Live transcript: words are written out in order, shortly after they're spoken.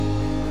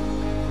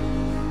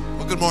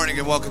Good morning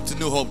and welcome to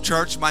New Hope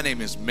Church. My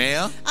name is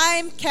Maya.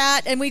 I'm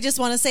Kat, and we just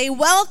want to say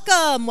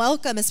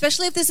welcome,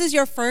 especially if this is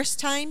your first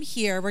time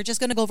here. We're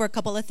just going to go over a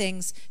couple of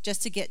things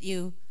just to get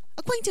you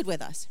acquainted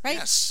with us, right?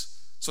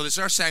 Yes. So this is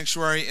our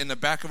sanctuary. In the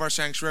back of our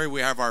sanctuary,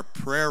 we have our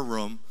prayer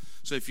room.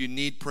 So if you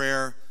need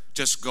prayer,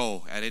 just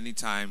go at any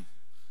time.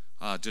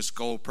 Just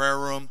go prayer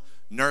room,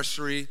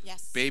 nursery,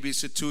 yes.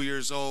 Babies to 2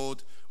 years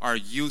old, our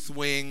youth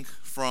wing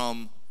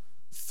from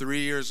 3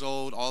 years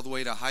old all the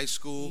way to high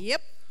school.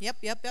 Yep.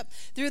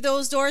 Through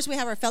those doors, we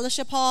have our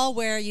fellowship hall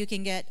where you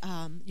can get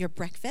your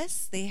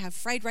breakfast. They have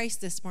fried rice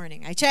this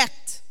morning. I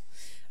checked.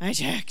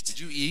 Did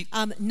you eat?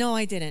 No,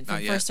 I didn't. From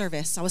first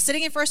service. I was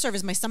sitting in first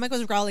service. My stomach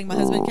was growling. My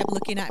husband kept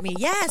looking at me.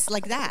 Yes,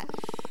 like that.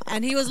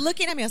 And he was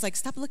looking at me. I was like,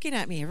 stop looking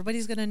at me.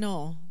 Everybody's going to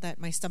know that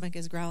my stomach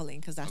is growling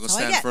because that's how I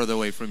get. I'll stand further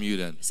away from you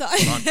then. So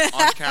on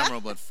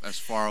camera, but as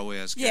far away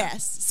as can.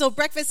 Yes. So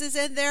breakfast is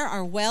in there.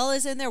 Our well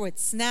is in there with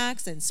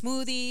snacks and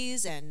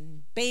smoothies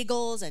and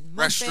bagels and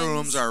muffins.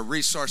 Restrooms, our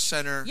resource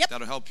center. Yep.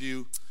 That'll help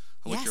you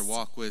with your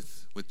walk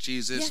with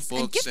Jesus. Yes.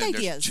 Books and gift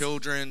ideas. There's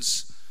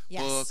children's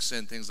books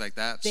and things like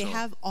that. They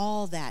have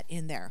all that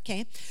in there,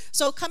 okay?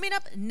 So coming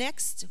up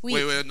next week.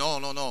 Wait,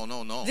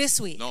 no. This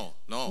week. No.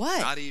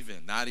 What? Not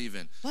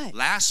even. What?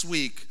 Last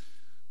week,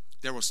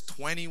 there was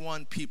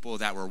 21 people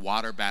that were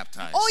water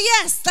baptized. Oh,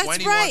 yes, that's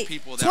 21 right.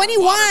 People that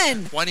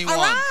 21. Were 21.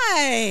 All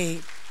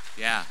right.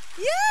 Yeah.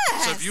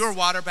 Yes. So if you were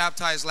water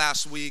baptized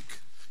last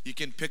week, you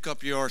can pick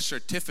up your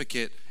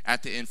certificate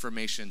at the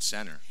information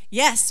center.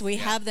 Yes, we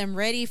have them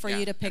ready for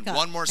you to pick and up.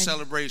 One more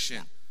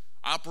celebration.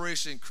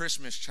 Operation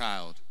Christmas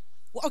Child.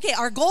 Okay,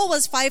 our goal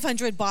was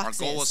 500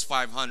 boxes. Our goal was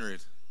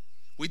 500.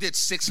 We did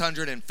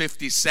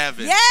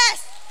 657.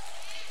 Yes!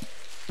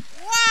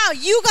 Wow,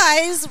 you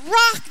guys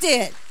rocked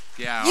it.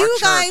 Yeah, you our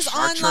guys church,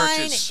 online. Our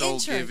church is so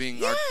giving.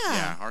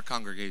 Yeah. Our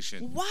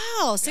congregation.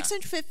 Wow,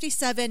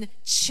 657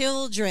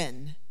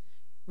 children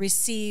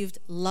received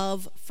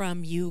love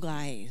from you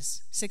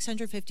guys.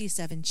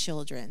 657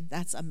 children.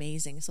 That's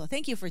amazing. So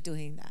thank you for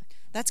doing that.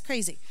 That's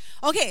crazy.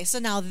 Okay, so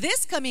now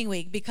this coming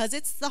week, because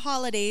it's the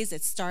holidays,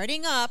 it's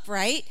starting up,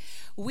 right?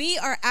 We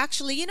are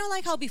actually,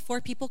 like how before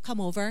people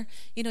come over,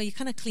 you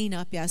kind of clean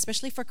up,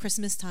 especially for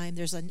Christmas time.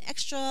 There's an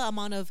extra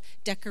amount of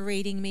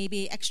decorating,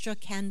 maybe extra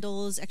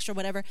candles, extra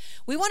whatever.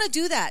 We want to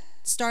do that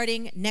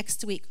starting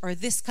next week or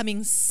this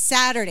coming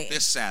Saturday.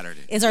 This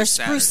Saturday. Is our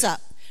spruce up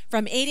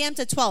from 8 a.m.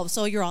 to 12.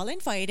 So you're all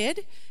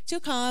invited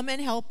to come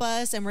and help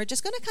us. And we're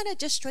just going to kind of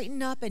just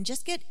straighten up and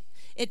just get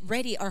it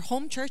ready, our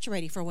home church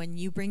ready for when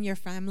you bring your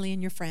family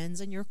and your friends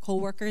and your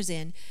coworkers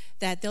in,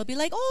 that they'll be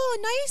like, oh,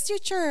 nice, your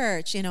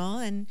church,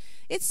 and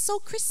it's so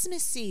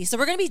Christmassy. So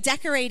we're going to be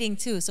decorating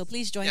too. So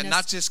please join us.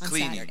 Not just on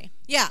cleaning. Saturday.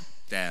 Yeah.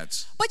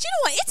 Dads. But you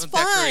know what? It's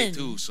fun. Decorate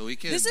too, so we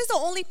can. This is the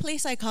only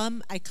place I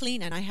come, I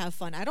clean, and I have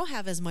fun. I don't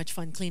have as much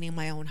fun cleaning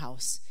my own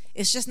house.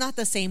 It's just not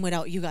the same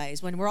without you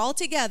guys. When we're all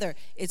together,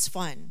 it's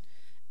fun.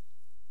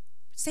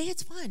 Say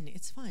it's fun.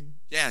 It's fun.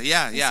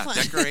 Yeah. Fun.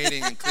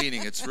 Decorating and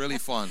cleaning. It's really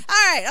fun. All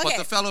right, okay. But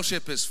the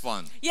fellowship is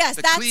fun. Yes,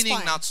 the that's cleaning,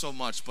 fun. not so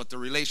much, but the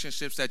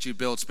relationships that you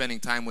build, spending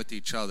time with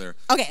each other.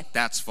 Okay.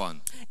 That's fun.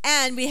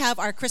 And we have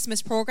our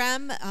Christmas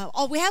program.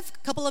 We have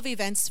a couple of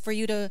events for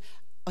you to...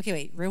 Okay,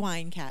 wait.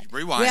 Rewind, Kat.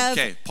 Rewind.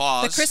 Okay,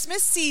 pause. The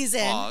Christmas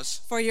season.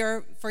 Pause. For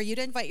you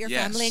to invite your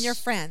family and your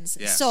friends.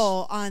 Yes.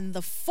 So on the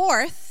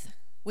 4th...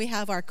 we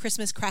have our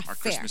Christmas craft fair.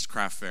 Christmas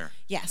craft fair.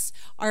 Yes.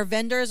 Our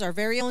vendors, our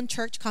very own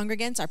church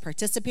congregants are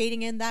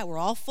participating in that. We're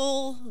all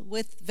full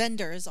with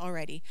vendors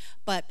already.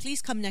 But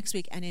please come next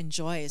week and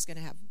enjoy. It's going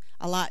to have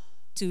a lot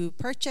to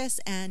purchase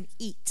and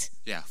eat.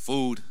 Yeah,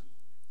 food.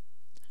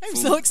 I'm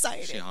so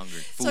excited. She's hungry.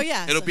 Food. So,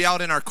 yeah. It'll be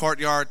out in our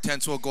courtyard.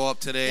 Tents will go up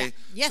today. Yeah.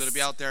 Yes. So it'll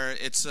be out there.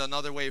 It's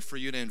another way for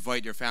you to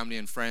invite your family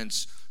and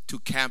friends to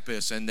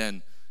campus and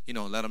then,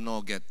 let them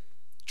know, get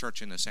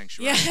church in the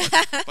sanctuary.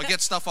 Yeah. But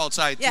get stuff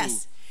outside too.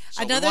 Yes.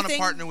 So we want to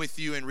partner with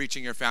you in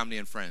reaching your family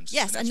and friends.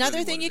 Yes, and another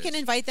really thing you can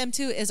invite them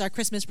to is our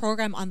Christmas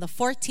program on the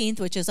 14th,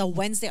 which is our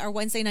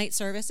Wednesday night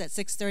service at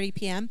 6:30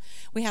 p.m.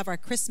 We have our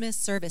Christmas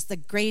service, The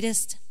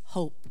Greatest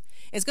Hope.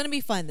 It's going to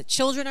be fun. The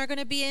children are going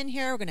to be in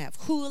here. We're going to have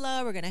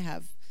hula. We're going to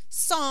have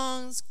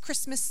songs,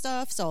 Christmas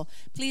stuff. So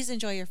please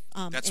enjoy your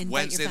That's invite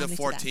Wednesday your the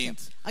family to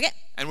 14th. that. Okay.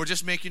 And we're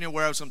just making you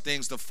aware of some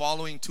things. The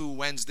following 2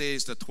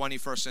 Wednesdays, the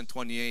 21st and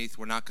 28th,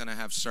 we're not going to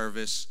have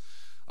service.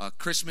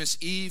 Christmas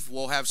Eve,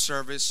 we'll have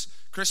service.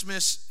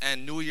 Christmas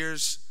and New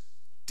Year's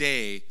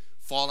Day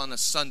fall on a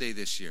Sunday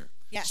this year.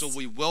 Yes. So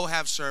we will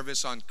have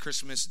service on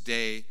Christmas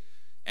Day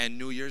and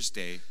New Year's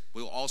Day.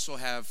 We'll also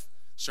have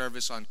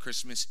service on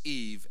Christmas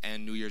Eve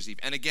and New Year's Eve.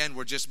 And again,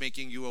 we're just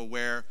making you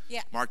aware.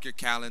 Yeah. Mark your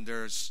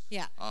calendars.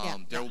 Yeah.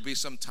 There will be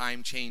some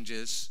time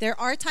changes. There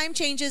are time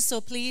changes, so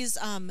please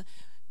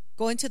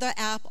go into the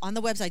app on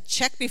the website.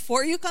 Check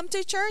before you come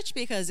to church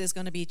because there's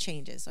going to be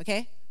changes,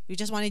 okay? We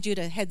just wanted you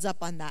to heads up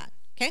on that,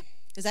 okay?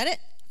 Is that it?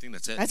 I think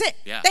that's it. That's it.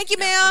 Yeah. Thank you,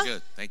 Maya. We're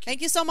good. Thank you.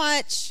 Thank you so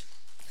much.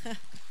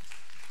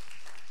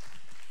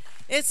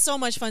 It's so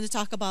much fun to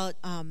talk about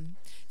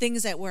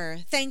things that we're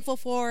thankful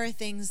for,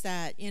 things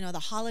that, the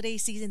holiday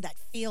season that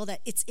feel that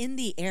it's in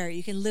the air.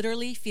 You can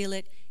literally feel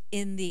it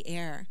in the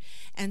air.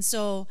 And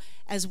so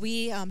as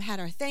we had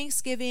our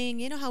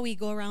Thanksgiving, you know how we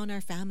go around our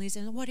families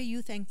and what are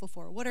you thankful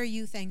for? What are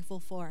you thankful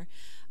for?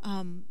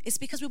 It's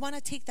because we want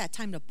to take that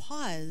time to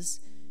pause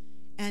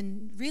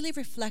and really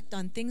reflect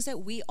on things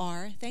that we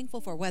are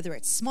thankful for, whether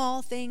it's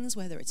small things,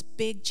 whether it's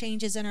big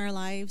changes in our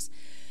lives.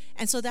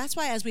 And so that's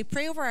why as we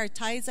pray over our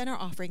tithes and our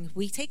offerings,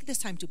 we take this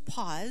time to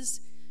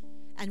pause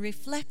and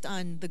reflect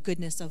on the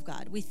goodness of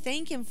God. We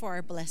thank Him for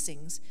our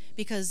blessings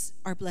because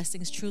our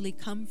blessings truly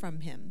come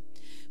from Him.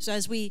 So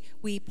as we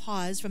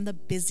pause from the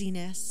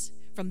busyness,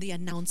 from the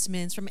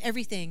announcements, from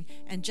everything,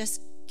 and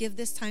just give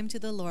this time to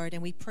the Lord,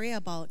 and we pray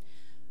about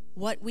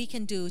what we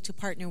can do to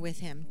partner with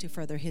Him to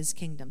further His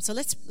kingdom. So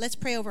let's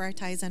pray over our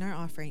tithes and our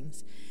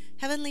offerings.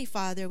 Heavenly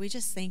Father, we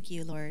just thank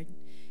you, Lord.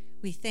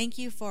 We thank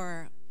you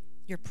for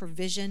your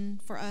provision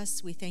for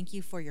us. We thank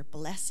you for your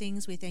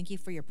blessings. We thank you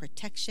for your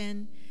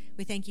protection.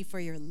 We thank you for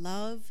your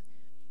love.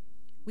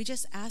 We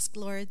just ask,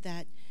 Lord,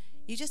 that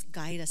you just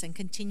guide us and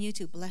continue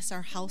to bless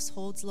our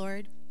households,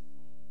 Lord.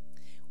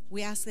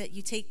 We ask that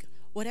you take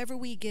whatever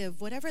we give,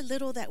 whatever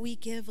little that we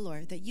give,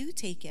 Lord, that you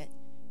take it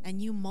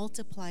and you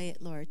multiply it,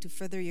 Lord, to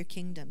further your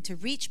kingdom, to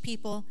reach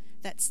people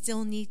that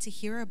still need to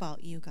hear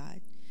about you,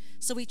 God.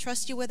 So we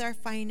trust you with our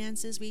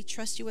finances. We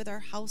trust you with our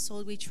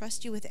household. We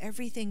trust you with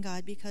everything,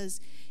 God, because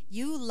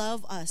you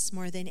love us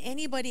more than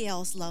anybody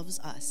else loves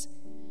us.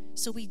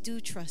 So we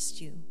do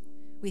trust you.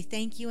 We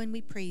thank you and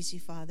we praise you,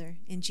 Father,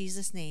 in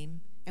Jesus'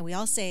 name. And we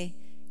all say,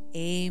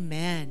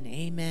 amen.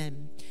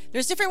 Amen.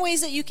 There's different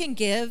ways that you can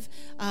give.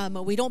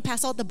 We don't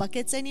pass out the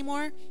buckets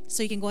anymore.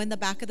 So you can go in the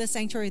back of the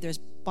sanctuary. There's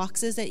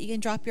boxes that you can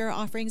drop your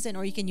offerings in,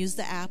 or you can use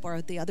the app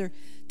or the other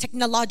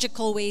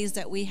technological ways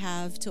that we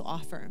have to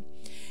offer.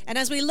 And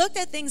as we looked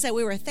at things that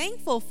we were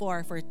thankful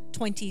for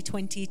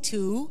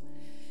 2022,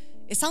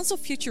 it sounds so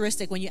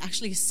futuristic when you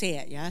actually say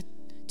it, yeah?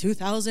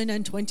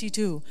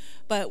 2022.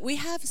 But we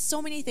have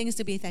so many things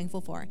to be thankful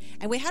for.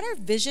 And we had our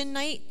vision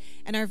night,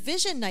 and our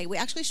vision night, we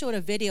actually showed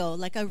a video,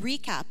 like a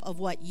recap of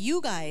what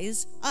you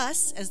guys,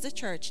 us as the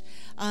church,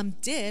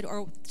 did,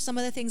 or some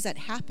of the things that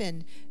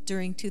happened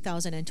during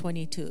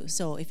 2022.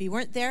 So if you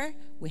weren't there,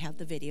 we have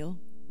the video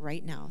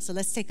right now. So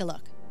let's take a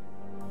look.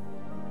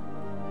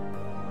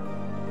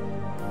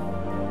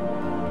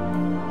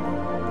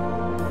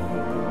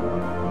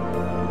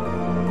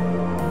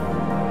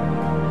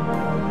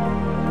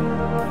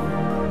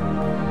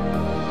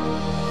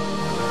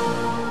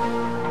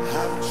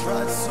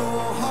 Tried so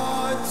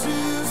hard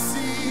to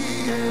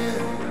see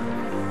it.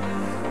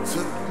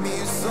 Took me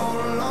so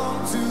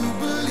long to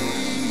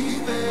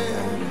believe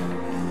it.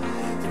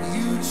 That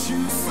you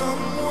choose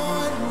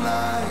someone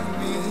like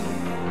me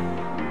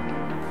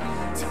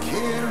to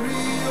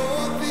carry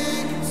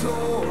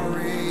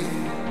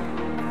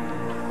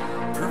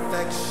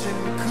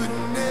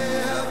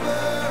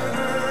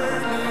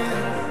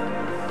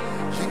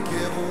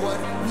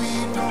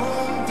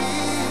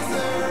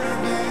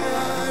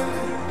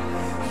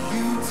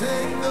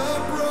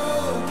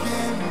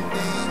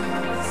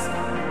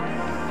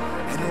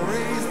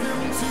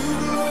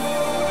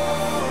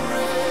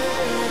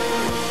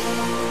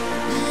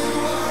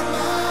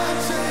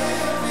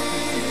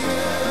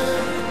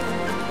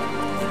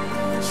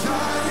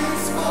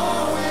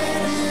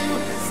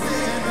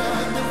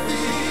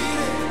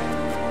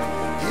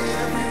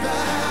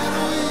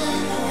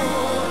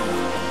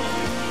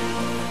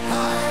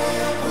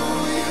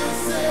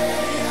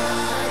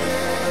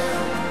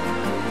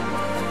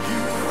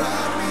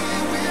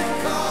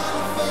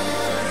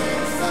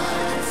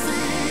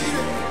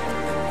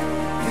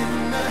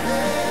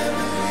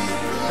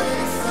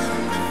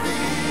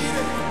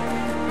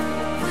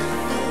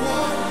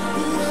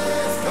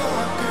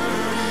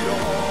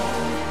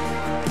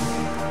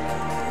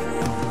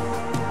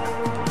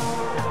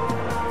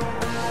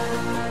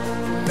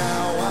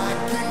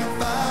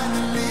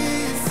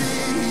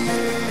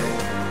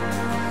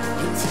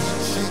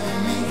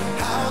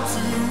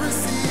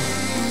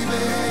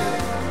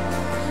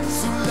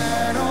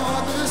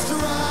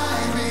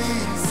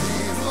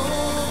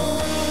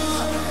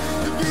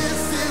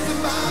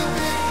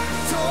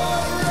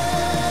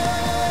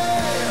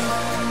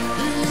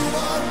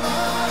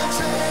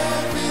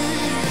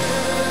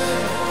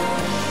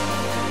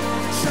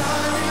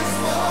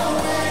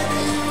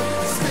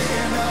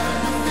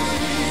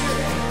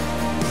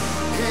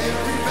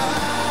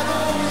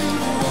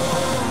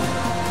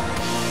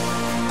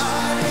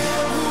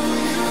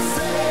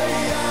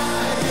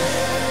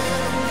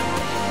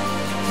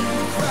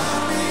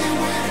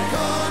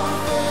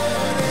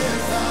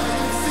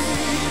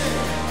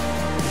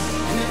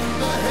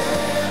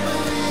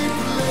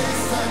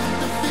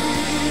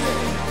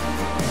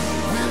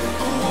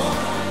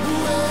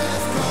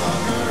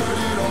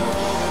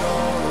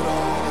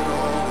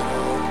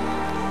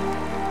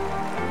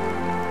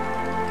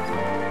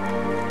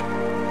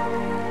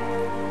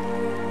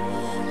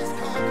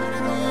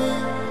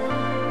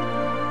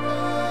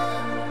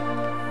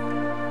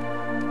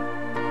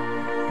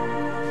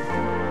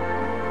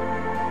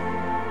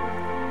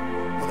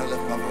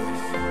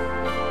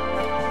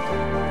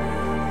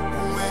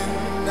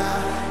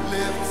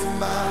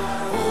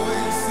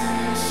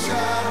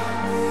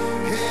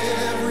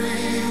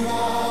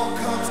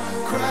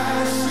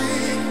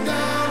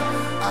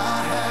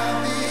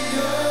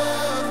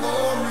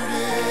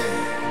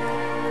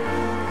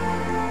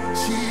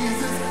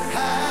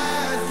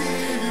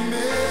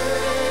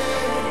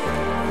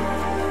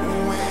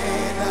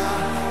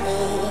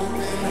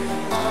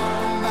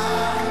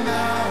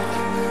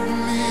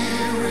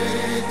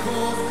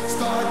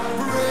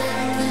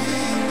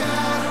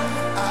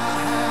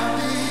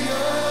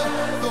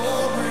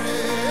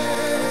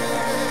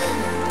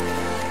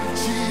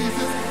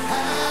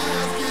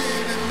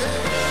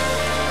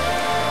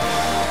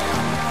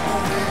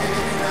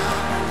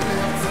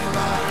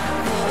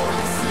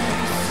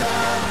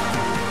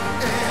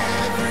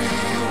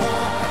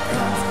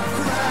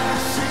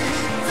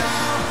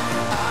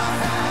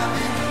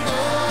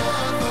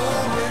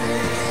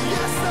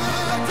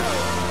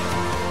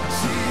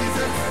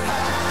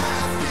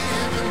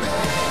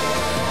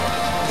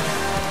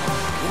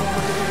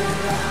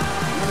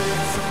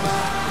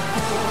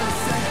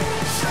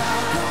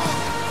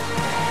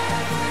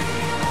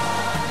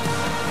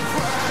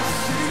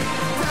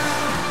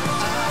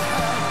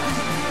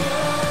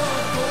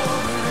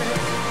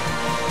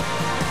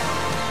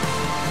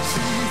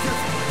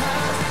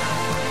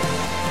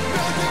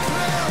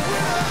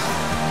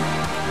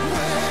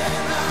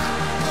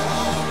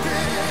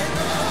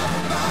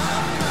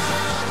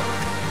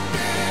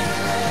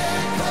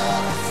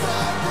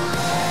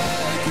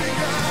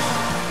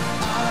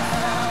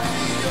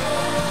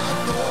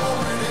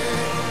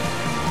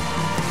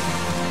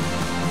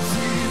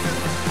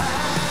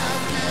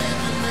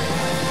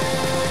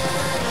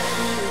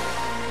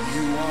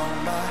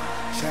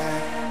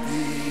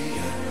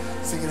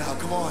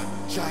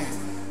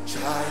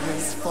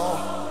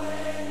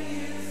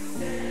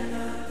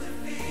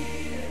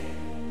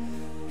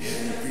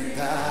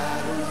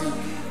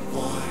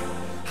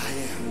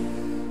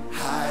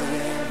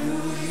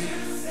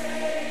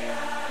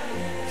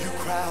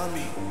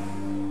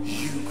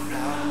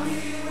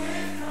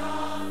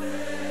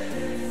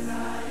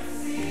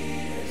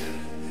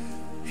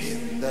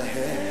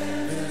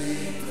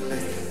heavenly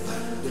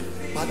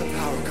place. By the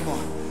power, come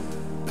on.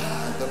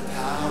 By the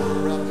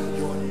power of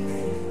your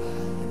name, I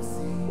can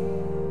see.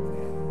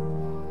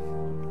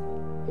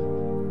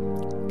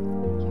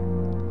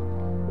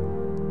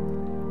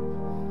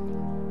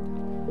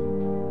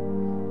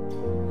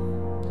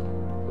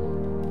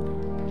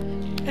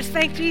 Let's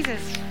thank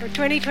Jesus for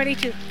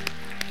 2022.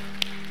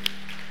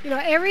 You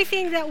know,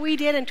 everything that we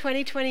did in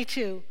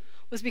 2022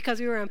 was because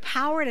we were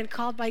empowered and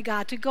called by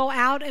God to go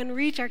out and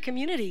reach our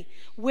community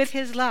with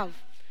his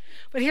love.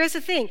 But here's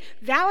the thing.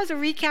 That was a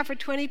recap for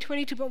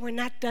 2022, but we're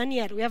not done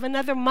yet. We have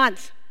another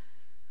month.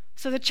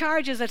 So the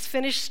charge is, let's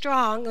finish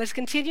strong. Let's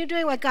continue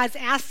doing what God's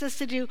asked us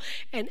to do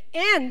and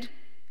end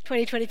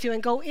 2022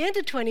 and go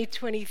into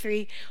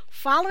 2023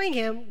 following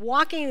him,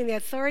 walking in the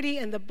authority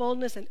and the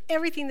boldness and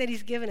everything that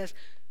he's given us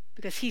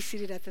because he's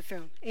seated at the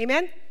throne.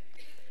 Amen?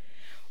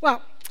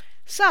 Well,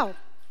 so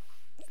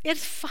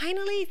it's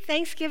finally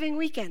Thanksgiving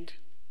weekend,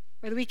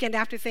 or the weekend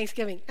after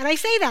Thanksgiving. And I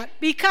say that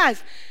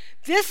because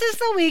this is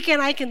the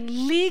weekend I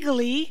can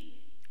legally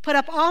put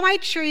up all my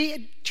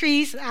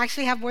trees,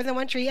 actually have more than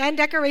one tree, and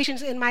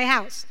decorations in my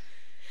house.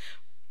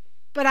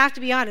 But I have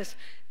to be honest,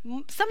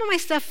 some of my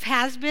stuff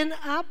has been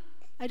up.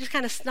 I just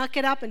kind of snuck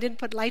it up and didn't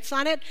put lights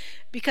on it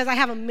because I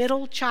have a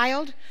middle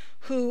child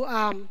who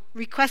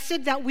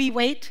requested that we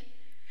wait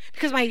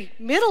because my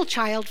middle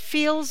child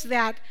feels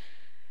that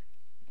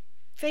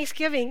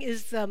Thanksgiving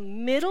is the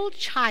middle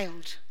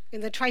child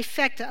in the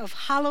trifecta of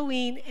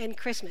Halloween and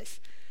Christmas.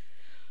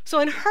 So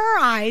in her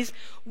eyes,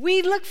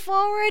 we look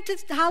forward to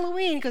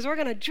Halloween because we're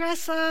going to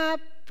dress up,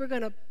 we're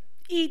going to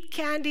eat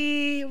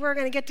candy, we're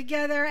going to get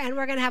together, and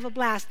we're going to have a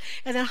blast.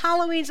 And then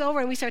Halloween's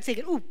over, and we start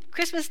thinking, ooh,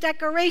 Christmas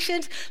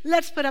decorations,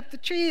 let's put up the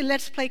tree,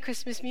 let's play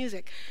Christmas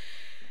music.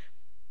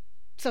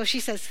 So she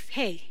says,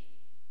 hey,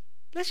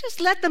 let's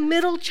just let the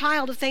middle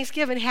child of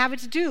Thanksgiving have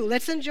its due.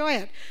 Let's enjoy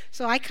it.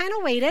 So I kind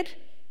of waited.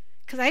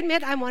 Because I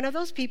admit I'm one of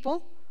those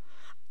people.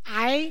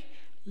 I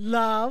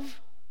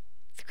love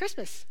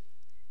Christmas.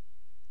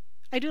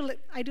 I do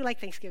like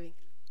Thanksgiving.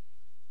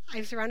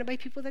 I'm surrounded by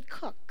people that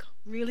cook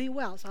really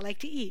well, so I like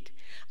to eat.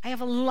 I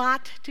have a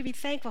lot to be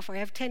thankful for. I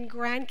have 10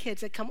 grandkids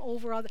that come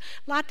over, a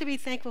lot to be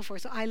thankful for,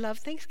 so I love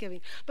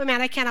Thanksgiving. But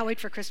man, I cannot wait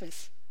for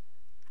Christmas.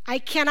 I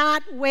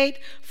cannot wait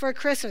for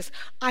Christmas.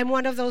 I'm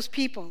one of those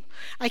people.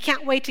 I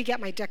can't wait to get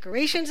my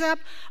decorations up.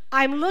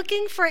 I'm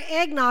looking for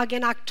eggnog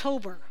in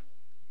October.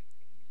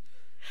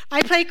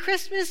 I play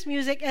Christmas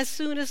music as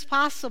soon as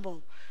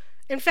possible.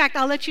 In fact,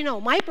 I'll let you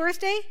know, my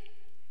birthday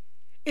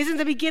is in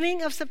the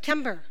beginning of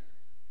September.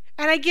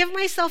 And I give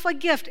myself a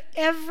gift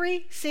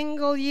every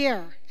single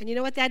year. And you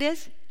know what that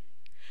is?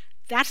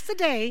 That's the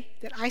day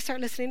that I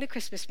start listening to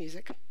Christmas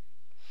music.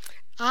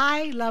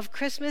 I love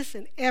Christmas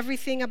and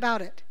everything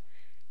about it.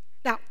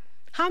 Now,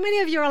 how many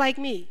of you are like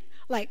me?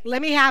 Like,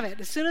 let me have it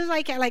as soon as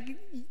I can. Like,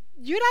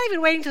 you're not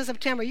even waiting till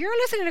September. You're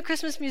listening to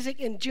Christmas music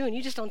in June.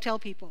 You just don't tell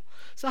people.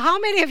 So how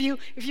many of you,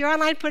 if you're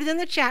online, put it in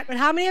the chat, but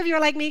how many of you are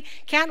like me?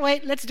 Can't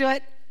wait. Let's do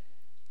it.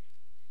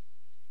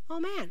 Oh,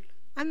 man.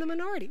 I'm the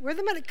minority.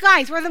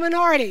 Guys, we're the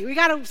minority. We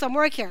got some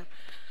work here.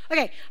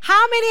 Okay.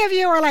 How many of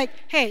you are like,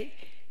 hey,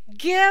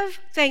 give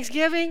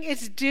Thanksgiving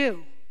its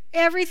due.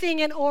 Everything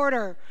in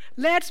order.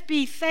 Let's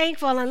be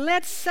thankful and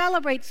let's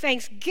celebrate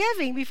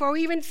Thanksgiving before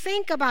we even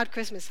think about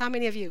Christmas. How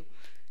many of you?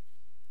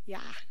 Yeah.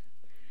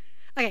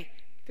 Okay.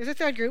 There's a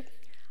third group.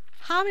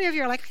 How many of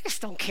you are like, I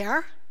just don't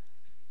care?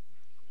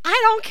 I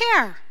don't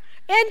care.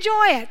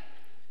 Enjoy it.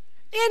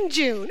 In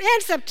June,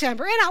 in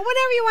September, whenever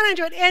you want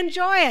to enjoy it,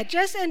 enjoy it.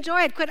 Just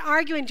enjoy it. Quit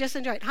arguing, just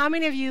enjoy it. How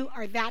many of you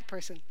are that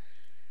person?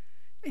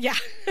 Yeah.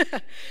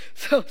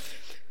 So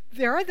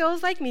there are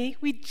those like me,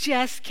 we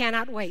just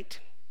cannot wait.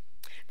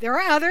 There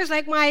are others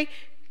like my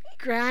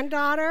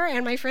granddaughter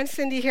and my friend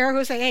Cindy here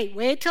who say, hey,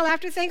 wait till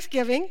after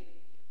Thanksgiving.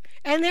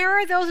 And there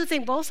are those who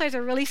think both sides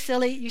are really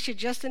silly. You should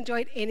just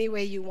enjoy it any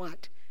way you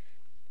want.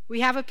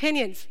 We have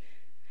opinions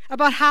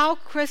about how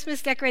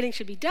Christmas decorating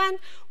should be done,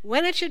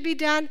 when it should be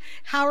done,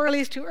 how early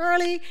is too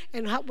early,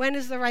 and when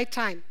is the right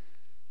time.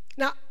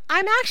 Now,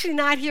 I'm actually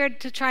not here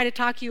to try to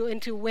talk you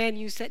into when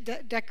you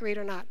decorate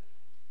or not.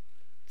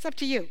 It's up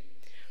to you.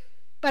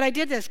 But I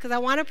did this because I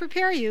want to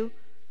prepare you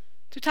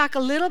to talk a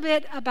little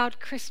bit about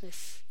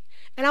Christmas.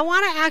 And I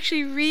want to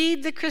actually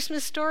read the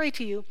Christmas story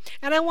to you.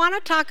 And I want to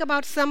talk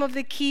about some of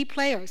the key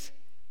players.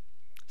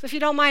 So if you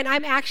don't mind,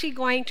 I'm actually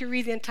going to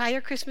read the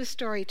entire Christmas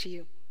story to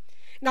you.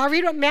 Now I'll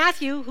read what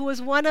Matthew, who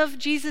was one of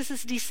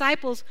Jesus'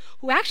 disciples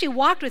who actually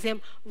walked with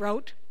him,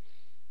 wrote.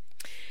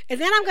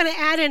 And then I'm going to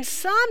add in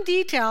some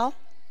detail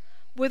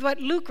with what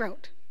Luke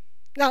wrote.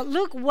 Now,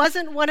 Luke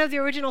wasn't one of the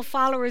original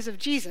followers of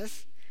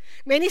Jesus.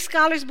 Many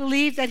scholars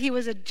believe that he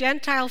was a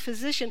Gentile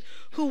physician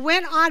who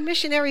went on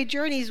missionary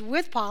journeys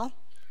with Paul.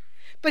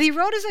 But he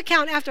wrote his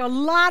account after a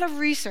lot of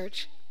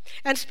research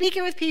and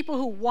speaking with people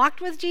who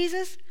walked with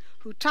Jesus,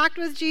 who talked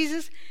with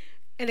Jesus,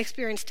 and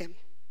experienced him.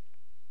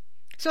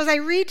 So as I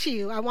read to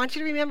you, I want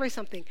you to remember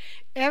something.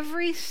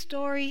 Every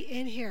story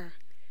in here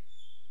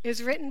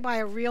is written by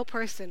a real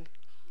person,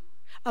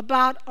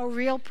 about a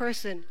real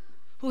person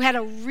who had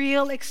a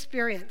real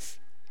experience.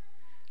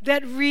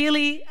 that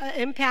really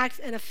impacts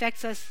and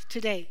affects us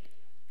today.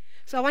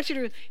 So I want you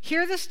to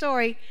hear the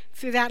story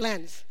through that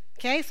lens.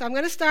 Okay, so I'm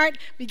going to start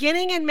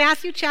beginning in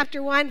Matthew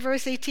chapter 1,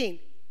 verse 18.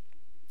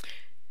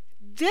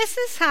 This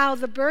is how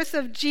the birth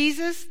of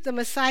Jesus, the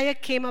Messiah,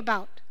 came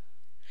about.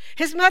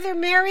 His mother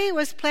Mary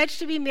was pledged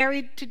to be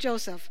married to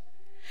Joseph.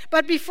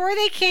 But before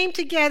they came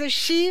together,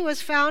 she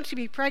was found to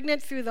be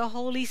pregnant through the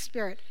Holy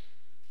Spirit.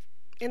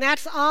 And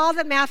that's all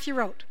that Matthew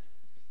wrote.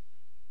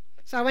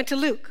 So I went to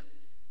Luke.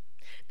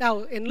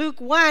 Now, in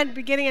Luke 1,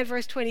 beginning at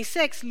verse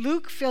 26,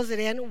 Luke fills it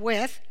in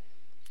with,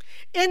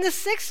 in the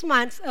 6th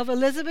month of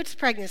Elizabeth's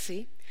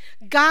pregnancy,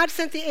 God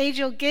sent the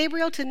angel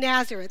Gabriel to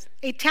Nazareth,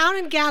 a town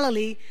in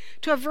Galilee,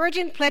 to a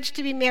virgin pledged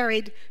to be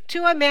married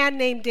to a man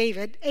named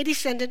Joseph,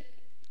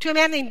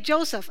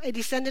 a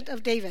descendant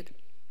of David.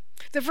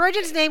 The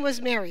virgin's name was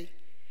Mary.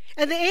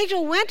 And the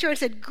angel went to her and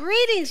said,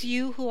 "Greetings,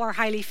 you who are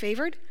highly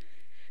favored.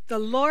 The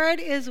Lord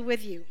is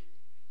with you."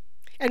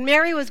 And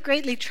Mary was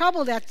greatly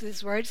troubled at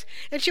these words,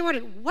 and she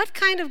wondered what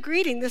kind of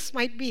greeting this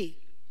might be.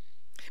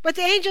 But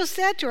the angel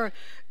said to her,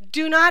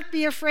 "Do not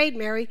be afraid,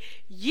 Mary.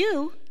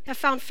 You have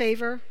found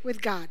favor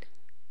with God.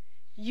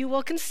 You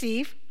will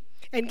conceive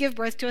and give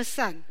birth to a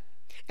son,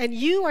 and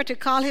you are to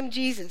call him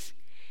Jesus.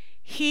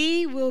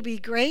 He will be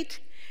great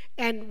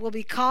and will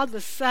be called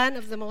the Son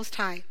of the Most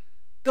High.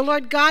 The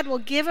Lord God will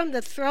give him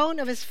the throne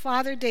of his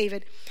father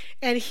David,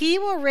 and he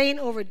will reign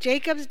over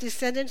Jacob's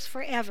descendants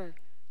forever,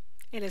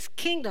 and his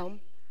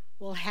kingdom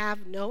will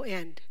have no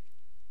end."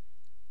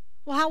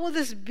 "Well, how will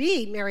this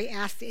be?" Mary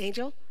asked the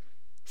angel,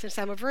 "since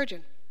I'm a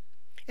virgin."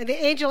 And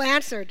the angel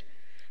answered,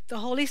 "The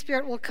Holy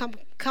Spirit will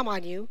come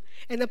on you,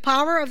 and the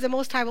power of the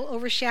Most High will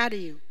overshadow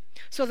you.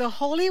 So the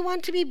Holy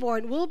One to be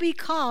born will be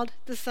called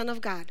the Son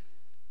of God.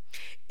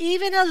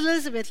 Even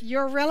Elizabeth,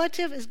 your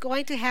relative, is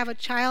going to have a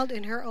child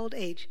in her old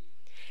age,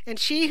 and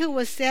she who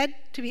was said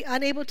to be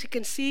unable to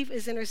conceive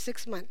is in her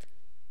 6th month.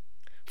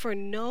 For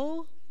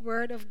no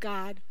word of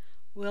God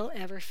will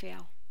ever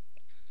fail."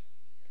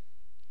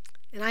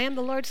 "And I am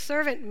the Lord's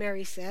servant,"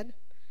 Mary said.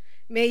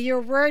 May your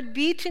word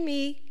to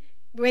me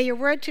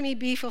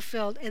be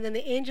fulfilled." And then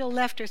the angel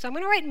left her. So I'm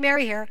going to write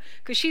Mary here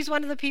because she's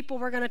one of the people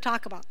we're going to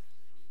talk about.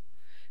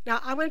 Now,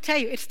 I'm going to tell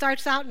you, it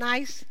starts out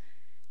nice.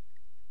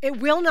 It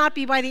will not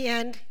be by the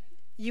end.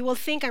 You will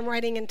think I'm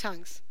writing in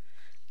tongues.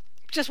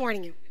 Just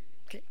warning you.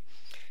 Okay.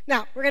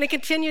 Now, we're going to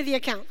continue the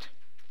account.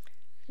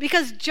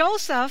 Because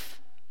Joseph,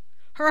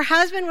 her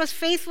husband, was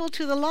faithful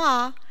to the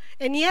law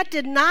and yet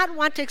did not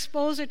want to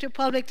expose her to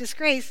public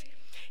disgrace,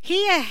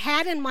 he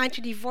had in mind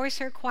to divorce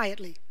her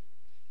quietly.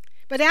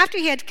 But after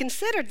he had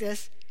considered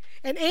this,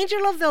 an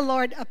angel of the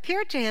Lord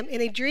appeared to him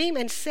in a dream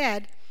and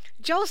said,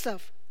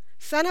 "Joseph,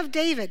 son of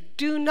David,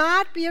 do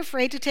not be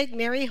afraid to take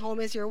Mary home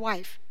as your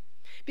wife,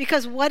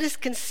 because what is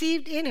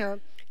conceived in her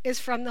is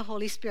from the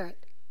Holy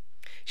Spirit.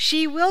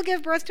 She will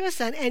give birth to a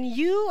son, and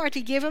you are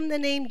to give him the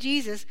name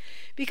Jesus,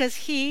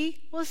 because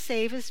he will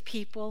save his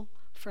people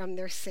from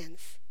their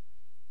sins."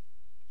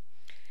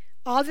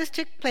 All this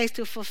took place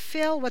to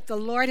fulfill what the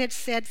Lord had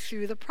said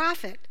through the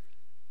prophet.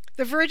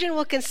 "The virgin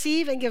will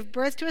conceive and give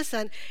birth to a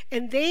son,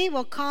 and they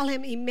will call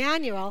him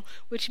Emmanuel,"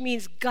 which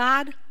means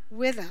God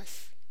with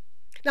us.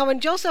 Now, when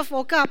Joseph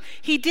woke up,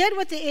 he did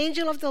what the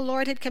angel of the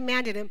Lord had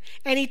commanded him,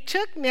 and he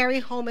took Mary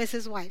home as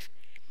his wife.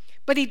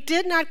 But he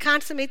did not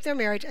consummate their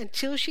marriage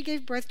until she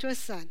gave birth to a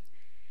son,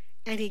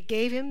 and he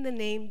gave him the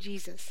name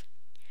Jesus.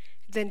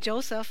 Then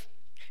Joseph,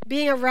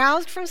 being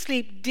aroused from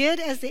sleep,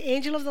 did as the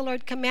angel of the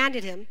Lord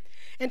commanded him,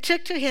 and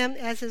took to him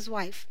as his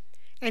wife.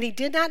 And he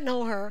did not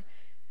know her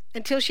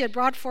until she had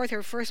brought forth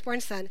her firstborn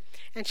son,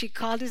 and she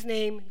called his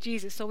name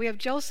Jesus. So we have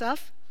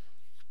Joseph.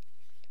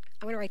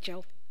 I'm going to write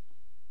Joe.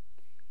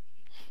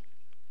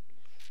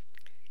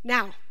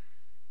 Now,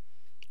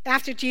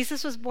 after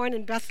Jesus was born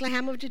in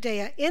Bethlehem of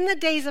Judea, in the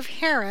days of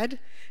Herod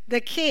the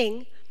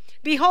king,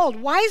 behold,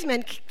 wise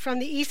men from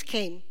the east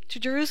came to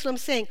Jerusalem,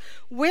 saying,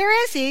 "Where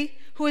is he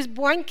who is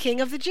born King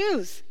of the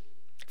Jews?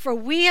 For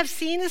we have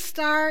seen a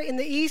star in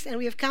the east, and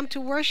we have come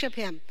to worship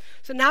him."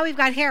 So now we've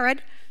got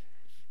Herod,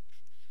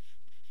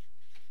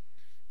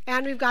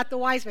 and we've got the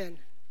wise men.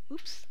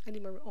 Oops, I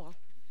need more. Oh.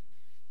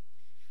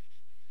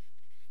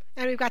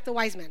 And we've got the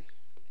wise men.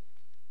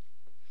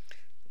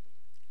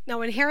 Now,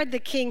 when Herod the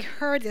king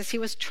heard this, he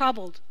was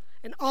troubled,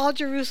 and all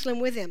Jerusalem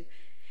with him.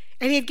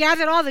 And he had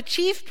gathered all the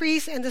chief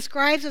priests and the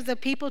scribes of the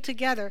people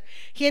together.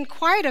 He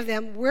inquired of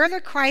them where the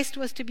Christ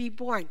was to be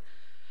born.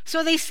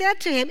 So they said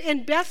to him,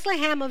 "In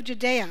Bethlehem of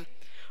Judea,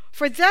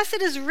 for thus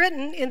it is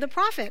written in the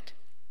prophet,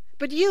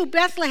 'But you,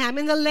 Bethlehem,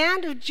 in the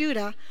land of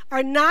Judah,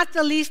 are not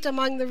the least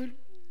among the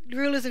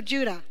rulers of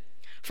Judah.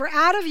 For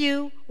out of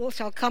you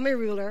shall come a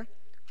ruler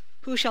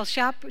who shall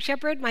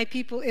shepherd my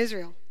people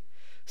Israel.'"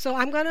 So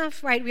I'm going to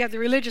write, we have the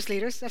religious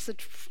leaders, that's the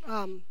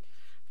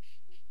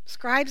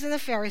scribes and the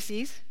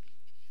Pharisees.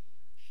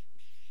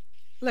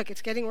 Look,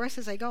 it's getting worse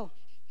as I go.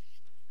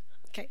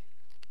 Okay.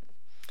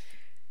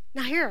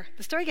 Now here,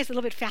 the story gets a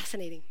little bit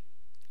fascinating.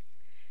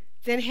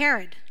 Then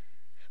Herod,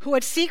 who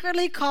had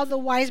secretly called the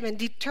wise men,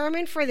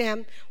 determined for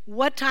them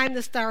what time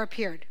the star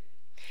appeared.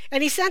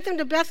 And he sent them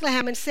to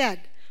Bethlehem and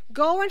said,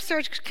 Go and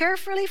search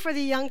carefully for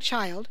the young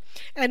child,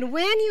 and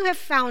when you have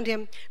found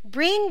him,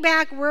 bring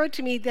back word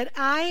to me that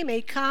I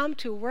may come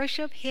to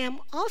worship him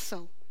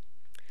also."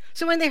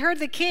 So when they heard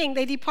the king,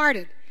 they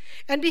departed.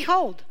 And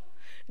behold,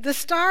 the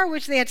star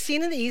which they had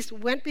seen in the east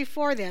went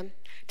before them,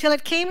 till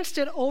it came and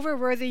stood over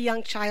where the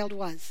young child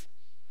was.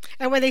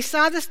 And when they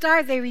saw the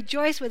star, they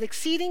rejoiced with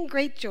exceeding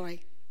great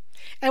joy.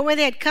 And when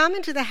they had come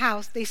into the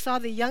house, they saw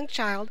the young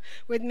child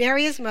with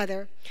Mary his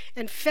mother,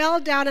 and fell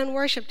down and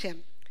worshipped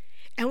him.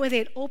 And when they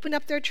had opened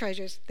up their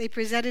treasures, they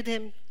presented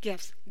him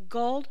gifts,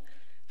 gold,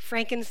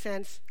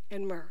 frankincense,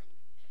 and myrrh.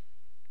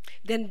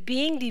 Then,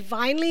 being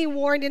divinely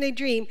warned in a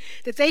dream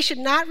that they should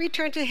not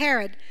return to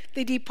Herod,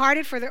 they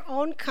departed for their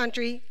own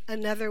country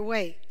another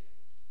way.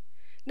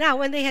 Now,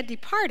 when they had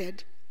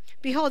departed,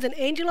 behold, an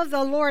angel of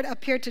the Lord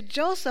appeared to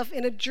Joseph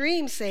in a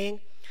dream,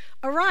 saying,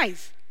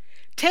 "Arise,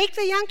 take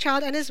the young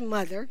child and his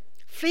mother,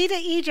 flee to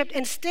Egypt,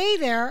 and stay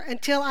there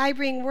until I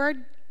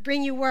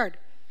bring you word.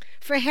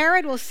 For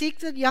Herod will seek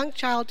the young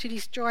child to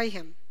destroy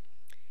him."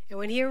 And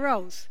when he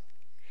arose,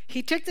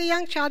 he took the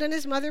young child and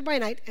his mother by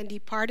night and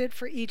departed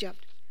for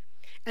Egypt,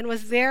 and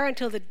was there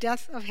until the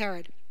death of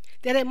Herod,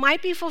 that it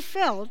might be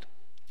fulfilled,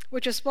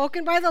 which was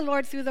spoken by the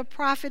Lord through the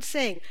prophet,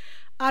 saying,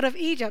 "Out of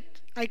Egypt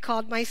I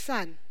called my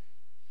son."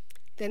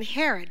 Then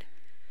Herod,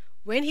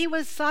 when he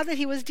saw that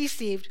he was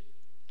deceived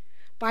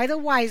by the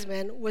wise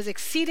men, was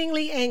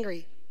exceedingly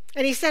angry.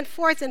 And he sent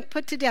forth and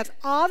put to death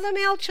all the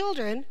male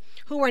children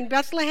who were in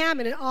Bethlehem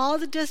and in all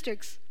the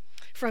districts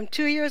from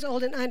 2 years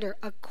old and under,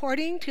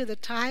 according to the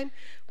time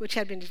which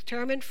had been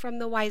determined from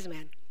the wise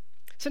men.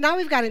 So now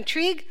we've got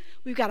intrigue,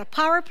 we've got a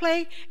power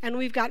play, and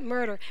we've got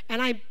murder.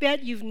 And I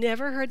bet you've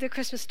never heard the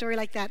Christmas story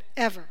like that,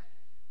 ever.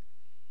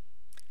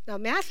 Now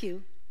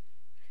Matthew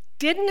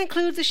didn't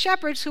include the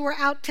shepherds who were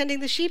out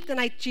tending the sheep the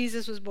night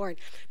Jesus was born,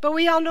 but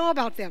we all know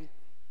about them.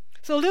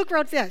 So Luke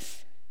wrote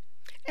this,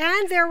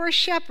 "And there were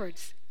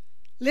shepherds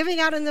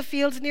living out in the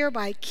fields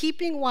nearby,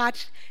 keeping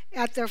watch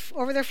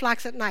over their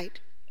flocks at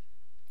night.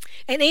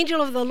 An angel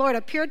of the Lord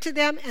appeared to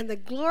them, and the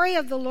glory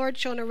of the Lord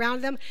shone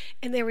around them,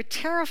 and they were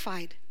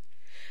terrified.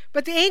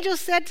 But the angel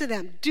said to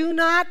them, 'Do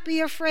not be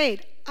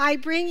afraid. I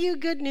bring you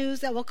good news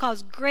that will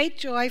cause great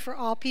joy for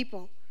all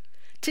people.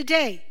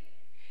 Today,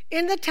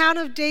 in the town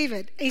of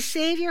David, a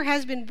Savior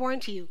has been born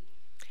to you.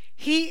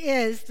 He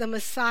is the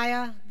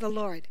Messiah, the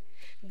Lord.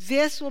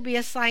 This will be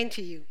a sign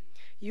to you.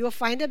 You will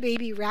find a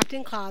baby wrapped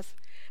in cloth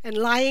and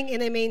lying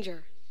in a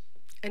manger.'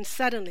 And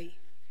suddenly,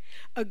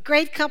 a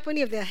great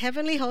company of the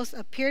heavenly hosts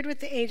appeared with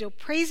the angel,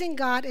 praising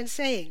God and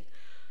saying,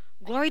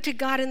 'Glory to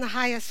God in the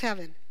highest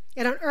heaven,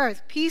 and on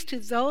earth peace to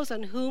those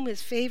on whom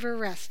his favor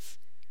rests.'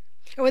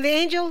 And when the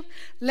angel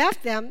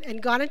left them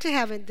and gone into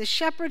heaven, the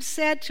shepherds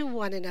said to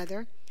one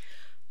another,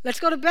 'Let's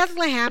go to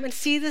Bethlehem and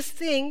see this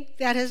thing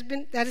that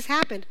has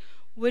happened,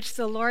 which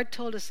the Lord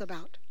told us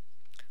about.'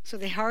 So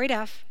they hurried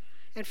up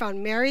and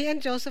found Mary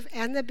and Joseph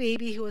and the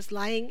baby who was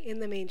lying in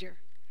the manger.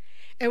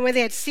 And when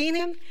they had seen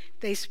him,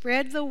 they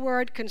spread the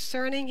word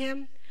concerning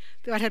him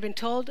that had been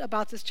told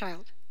about this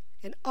child.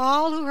 And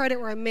all who heard it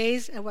were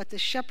amazed at what the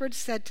shepherds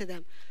said to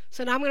them."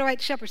 So now I'm going to write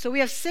shepherds. So we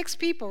have 6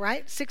 people,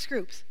 right? 6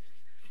 groups.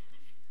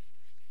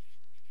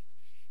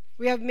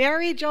 We have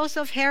Mary,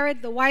 Joseph,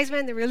 Herod, the wise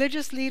men, the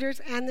religious leaders,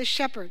 and the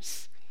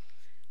shepherds.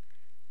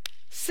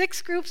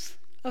 6 groups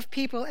of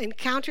people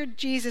encountered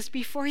Jesus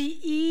before he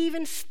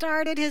even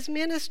started his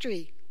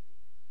ministry.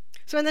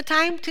 So in the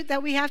time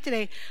that we have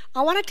today,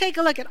 I want to take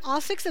a look at all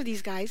 6 of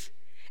these guys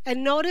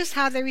and notice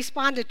how they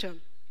responded to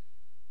him.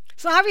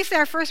 So obviously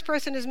our first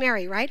person is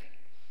Mary, right?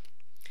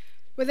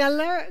 When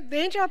the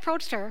angel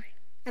approached her,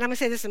 and I'm going to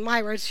say this in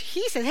my words,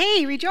 he said,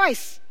 "Hey,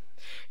 rejoice.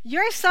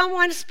 You're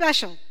someone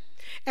special,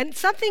 and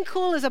something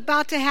cool is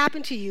about to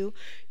happen to you.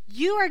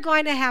 You are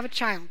going to have a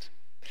child,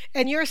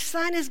 and your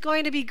son is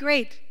going to be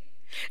great,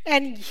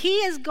 and he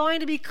is going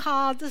to be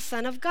called the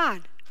Son of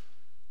God."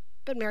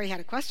 But Mary had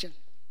a question.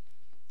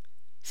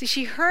 See,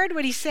 she heard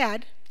what he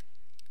said,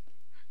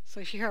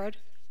 so she heard.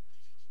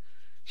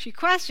 She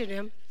questioned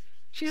him.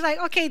 She's like,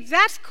 "Okay,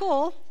 that's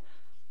cool.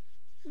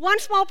 One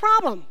small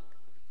problem.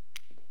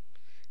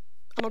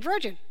 I'm a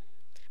virgin."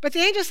 But the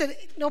angel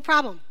said, "No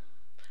problem.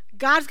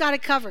 God's got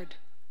it covered."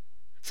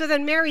 So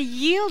then Mary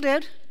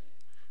yielded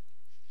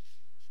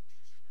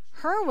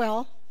her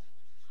will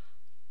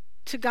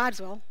to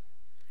God's will,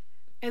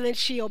 and then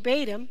she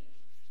obeyed him,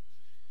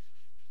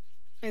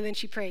 and then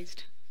she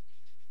praised.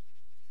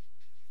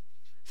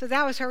 So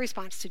that was her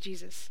response to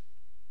Jesus.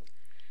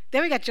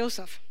 Then we got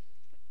Joseph.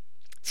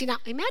 See, now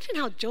imagine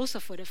how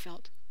Joseph would have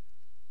felt.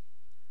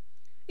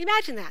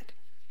 Imagine that.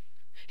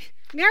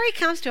 Mary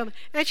comes to him,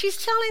 and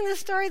she's telling the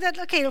story that,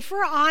 okay, if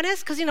we're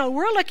honest, because,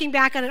 we're looking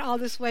back on it all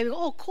this way, we go,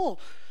 oh, cool.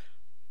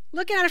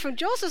 Looking at it from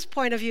Joseph's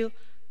point of view,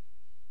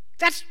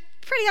 that's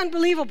pretty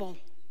unbelievable.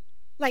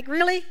 Like,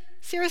 really?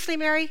 Seriously,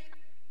 Mary?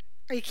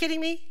 Are you kidding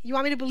me? You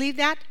want me to believe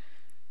that?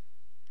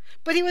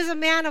 But he was a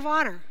man of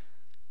honor.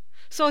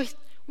 So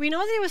we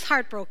know that he was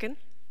heartbroken.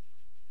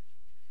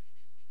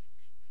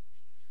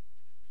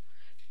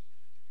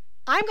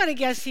 I'm going to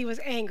guess he was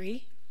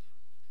angry.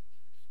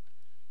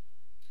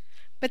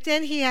 But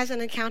then he has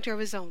an encounter of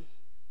his own.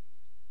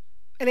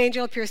 An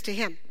angel appears to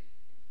him.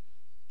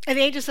 And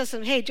the angel says to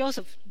him, hey,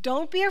 Joseph,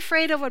 don't be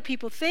afraid of what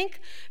people think.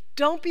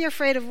 Don't be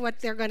afraid of what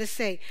they're going to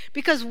say.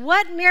 Because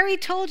what Mary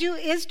told you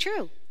is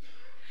true.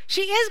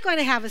 She is going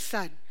to have a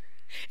son.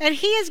 And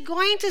he is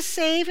going to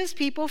save his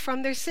people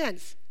from their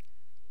sins.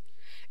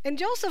 And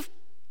Joseph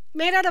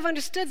may not have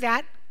understood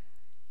that.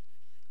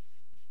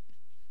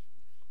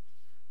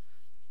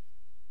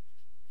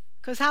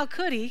 Because how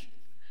could he?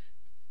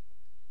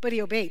 But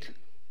he obeyed.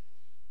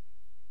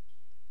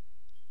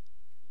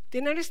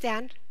 Didn't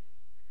understand.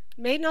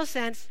 Made no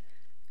sense.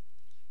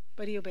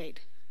 But he obeyed.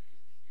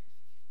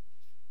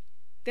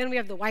 Then we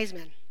have the wise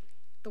men.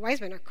 The wise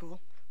men are cool.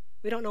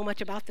 We don't know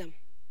much about them.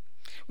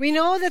 We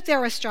know that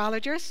they're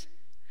astrologers.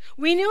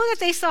 We knew that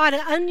they saw an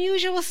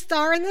unusual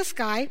star in the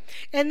sky,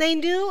 and they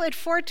knew it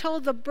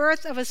foretold the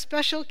birth of a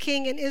special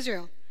king in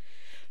Israel.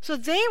 So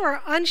they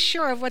were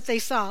unsure of what they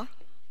saw.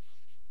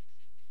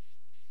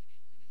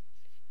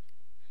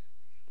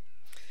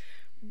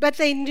 But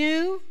they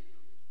knew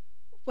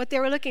what they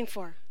were looking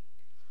for.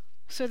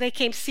 So they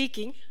came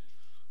seeking.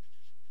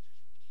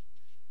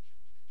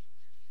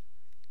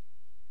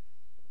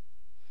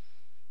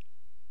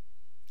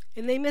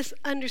 And they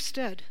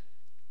misunderstood.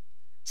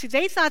 See,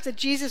 they thought that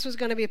Jesus was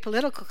going to be a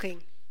political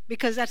king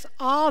because that's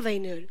all they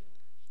knew.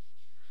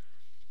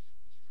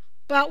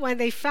 But when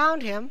they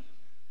found him,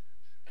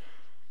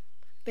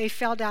 they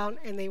fell down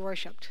and they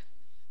worshiped.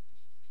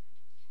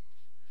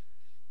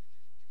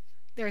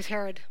 There's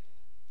Herod.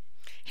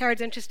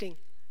 Herod's interesting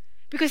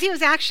because he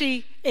was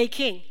actually a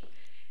king.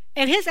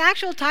 And his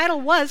actual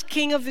title was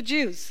King of the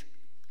Jews.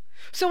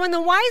 So when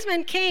the wise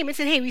men came and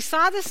said, hey, we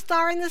saw the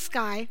star in the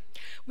sky.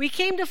 We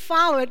came to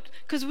follow it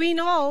because we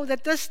know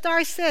that this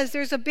star says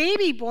there's a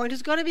baby born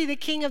who's going to be the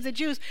king of the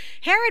Jews.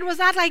 Herod was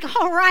not like,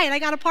 all right, I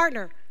got a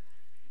partner.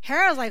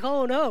 Herod was like,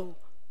 oh no.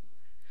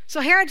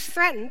 So Herod's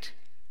threatened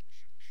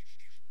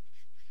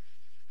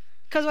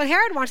because what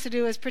Herod wants to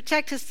do is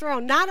protect his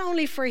throne, not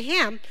only for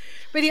him,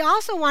 but he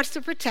also wants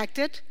to protect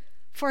it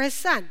for his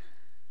son.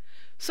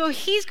 So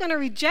he's going to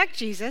reject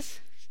Jesus.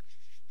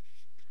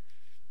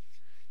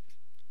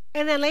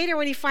 And then later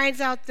when he finds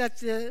out that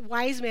the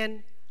wise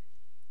men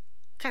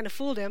kind of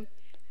fooled him,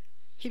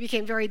 he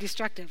became very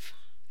destructive.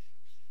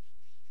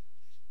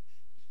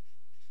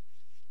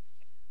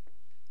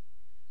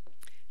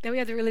 Then we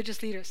have the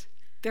religious leaders.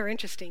 They're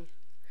interesting.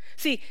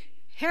 See,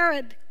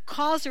 Herod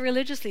calls the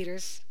religious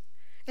leaders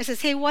and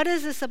says, hey, what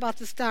is this about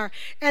the star?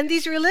 And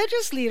these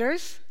religious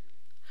leaders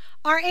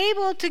are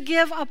able to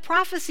give a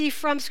prophecy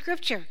from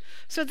Scripture.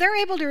 So they're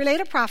able to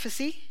relate a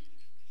prophecy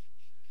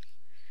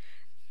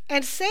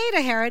and say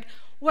to Herod,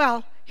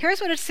 well, here's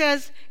what it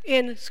says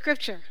in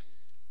Scripture.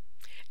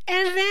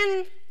 And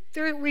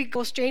then we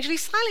go strangely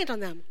silent on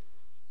them.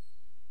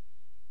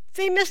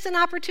 They missed an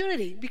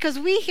opportunity because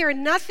we hear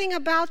nothing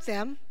about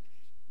them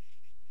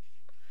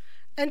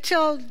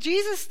until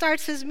Jesus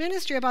starts his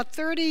ministry about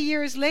 30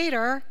 years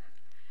later.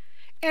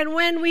 And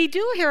when we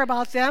do hear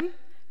about them,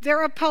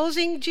 they're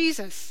opposing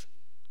Jesus.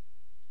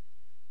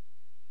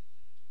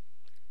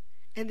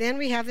 And then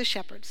we have the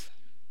shepherds.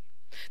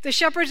 The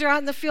shepherds are out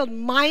in the field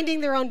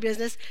minding their own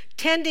business,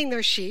 tending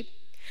their sheep.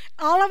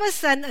 All of a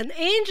sudden, an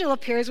angel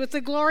appears with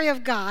the glory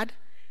of God.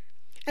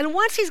 And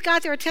once he's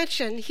got their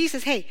attention, he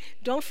says, hey,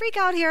 don't freak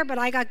out here, but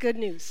I got good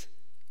news.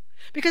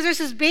 Because there's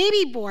this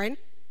baby born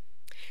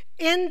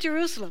in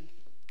Jerusalem,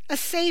 a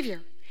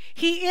Savior.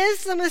 He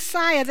is the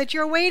Messiah that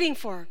you're waiting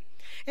for.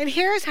 And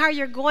here's how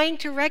you're going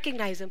to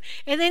recognize him.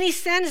 And then he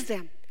sends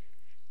them.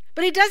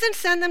 But he doesn't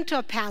send them to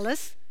a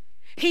palace.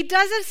 He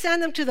doesn't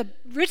send them to the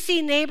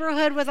ritzy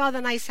neighborhood with all the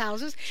nice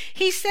houses.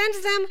 He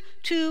sends them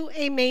to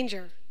a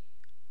manger,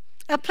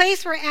 a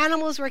place where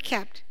animals were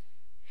kept.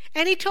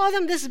 And he told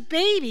them this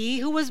baby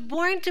who was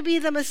born to be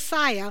the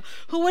Messiah,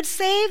 who would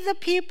save the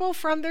people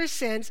from their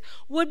sins,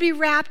 would be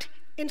wrapped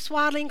in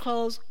swaddling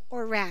clothes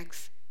or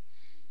rags.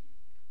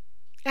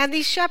 And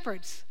these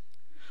shepherds,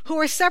 who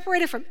were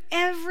separated from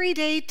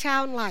everyday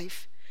town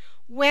life,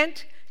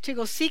 went to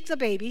go seek the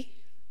baby.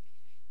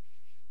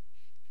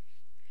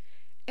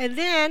 And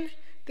then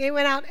they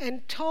went out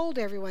and told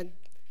everyone.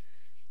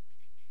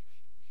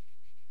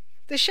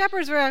 The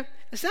shepherds were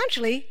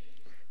essentially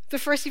the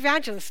first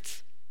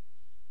evangelists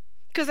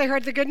because they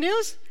heard the good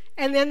news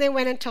and then they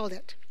went and told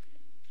it.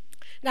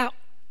 Now,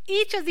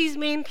 each of these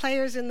main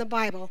players in the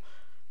Bible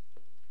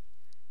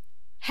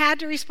had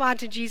to respond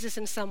to Jesus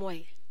in some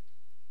way.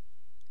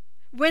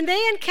 When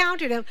they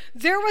encountered him,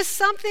 there was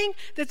something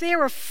that they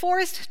were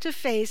forced to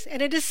face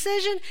and a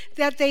decision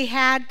that they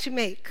had to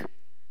make.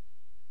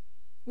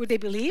 Would they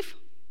believe?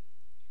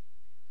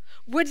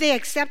 Would they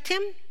accept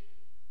him?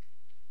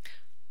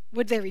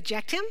 Would they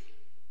reject him?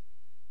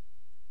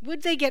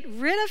 Would they get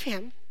rid of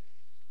him?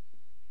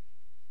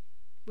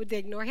 Would they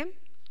ignore him?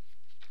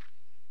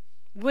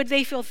 Would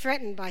they feel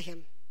threatened by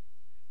him?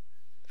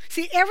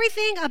 See,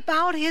 everything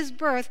about his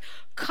birth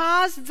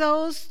caused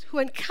those who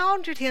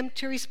encountered him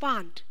to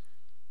respond.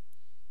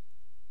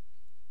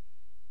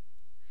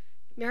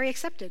 Mary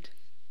accepted.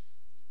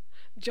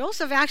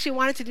 Joseph actually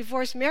wanted to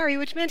divorce Mary,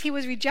 which meant he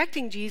was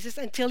rejecting Jesus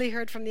until he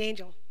heard from the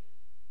angel.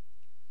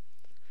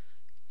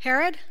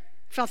 Herod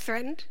felt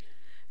threatened.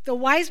 The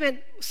wise men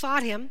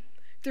sought him.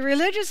 The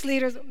religious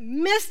leaders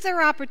missed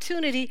their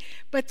opportunity,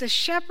 but the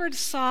shepherds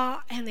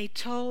saw and they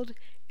told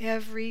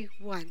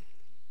everyone.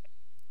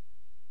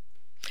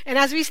 And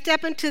as we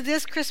step into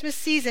this Christmas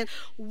season,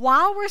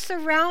 while we're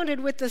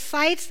surrounded with the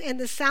sights and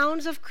the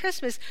sounds of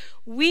Christmas,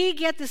 we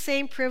get the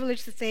same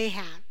privilege that they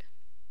had.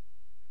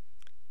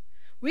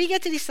 We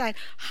get to decide,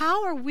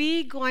 how are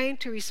we going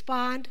to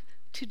respond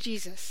to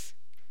Jesus?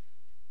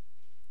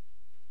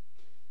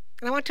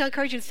 And I want to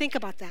encourage you to think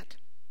about that,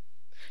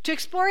 to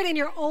explore it in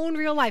your own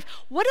real life.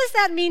 What does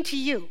that mean to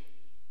you?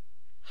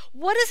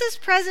 What does his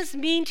presence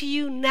mean to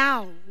you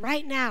now,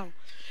 right now?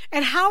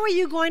 And how are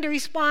you going to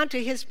respond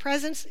to his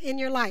presence in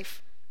your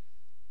life?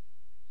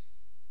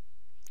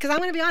 Because I'm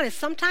going to be honest,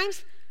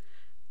 sometimes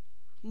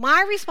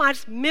my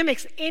response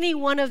mimics any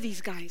one of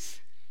these guys.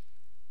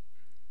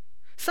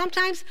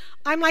 Sometimes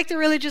I'm like the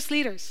religious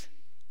leaders.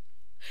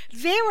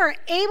 They were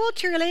able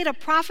to relate a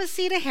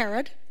prophecy to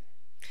Herod,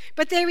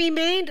 but they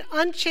remained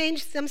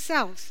unchanged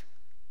themselves.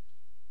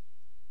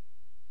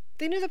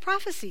 They knew the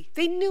prophecy.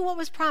 They knew what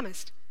was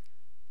promised.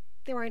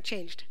 They weren't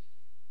changed.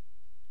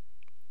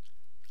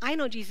 I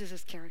know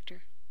Jesus'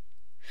 character.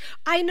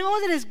 I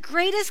know that his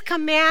greatest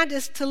command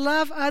is to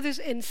love others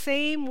in the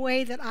same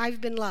way that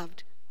I've been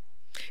loved.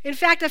 In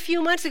fact, a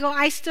few months ago,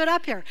 I stood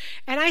up here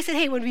and I said,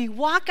 hey, when we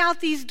walk out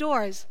these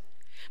doors,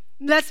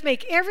 let's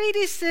make every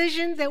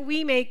decision that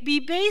we make be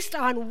based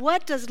on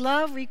what does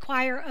love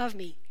require of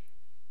me.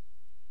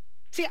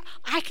 See,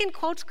 I can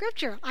quote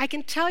scripture. I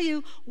can tell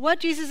you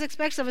what Jesus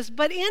expects of us,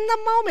 but in the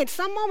moment,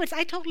 some moments,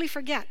 I totally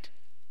forget.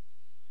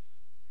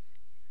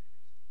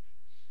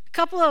 A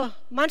couple of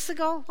months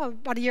ago,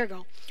 about a year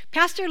ago,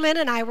 Pastor Lynn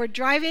and I were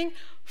driving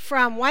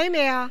from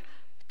Waimea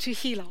to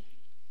Hilo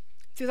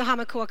through the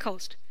Hamakua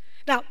coast.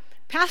 Now,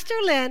 Pastor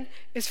Lynn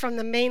is from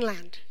the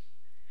mainland.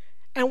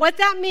 And what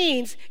that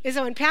means is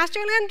that when Pastor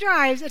Lynn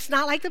drives, it's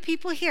not like the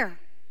people here.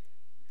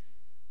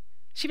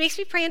 She makes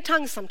me pray in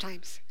tongues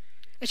sometimes.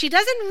 And she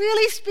doesn't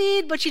really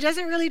speed, but she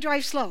doesn't really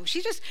drive slow.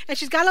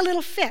 She's got a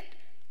little fit.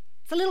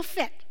 It's a little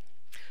fit.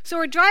 So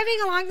we're driving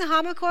along the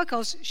Hamakua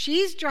coast.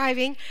 She's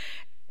driving,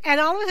 and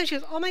all of a sudden she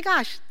goes, oh my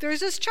gosh, there's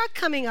this truck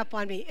coming up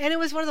on me. And it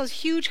was one of those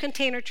huge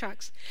container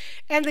trucks.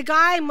 And the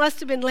guy must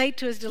have been late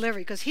to his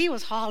delivery because he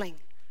was hauling.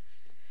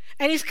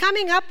 And he's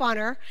coming up on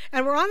her,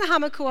 and we're on the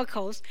Hamakua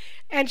coast,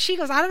 and she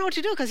goes, I don't know what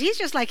to do, because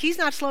he's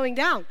not slowing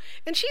down.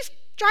 And she's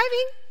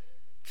driving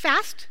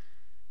fast,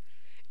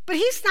 but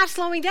he's not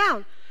slowing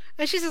down.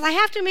 And she says, I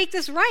have to make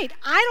this right.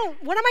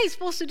 What am I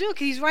supposed to do?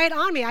 Because he's right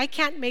on me. I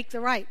can't make the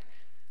right.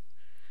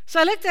 So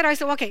I looked at her, I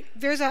said, okay,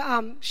 there's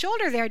a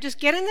shoulder there. Just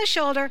get in the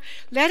shoulder,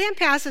 let him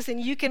pass us,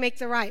 and you can make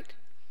the right.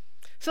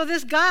 So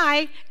this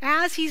guy,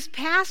 as he's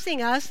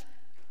passing us,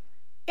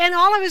 in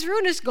all of his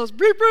rudeness, goes,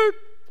 beep, beep.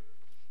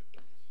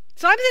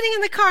 So I'm sitting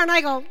in the car, and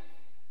I go,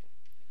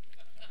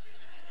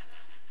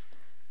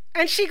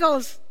 and she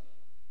goes,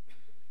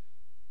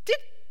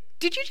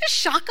 did you just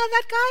shotgun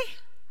that guy?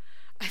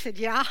 I said,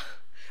 yeah,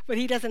 but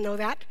he doesn't know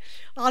that.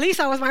 All he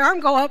saw was my arm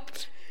go up.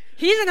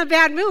 He's in a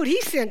bad mood.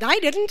 He sinned. I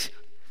didn't.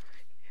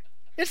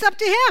 It's up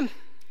to him.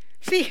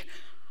 See,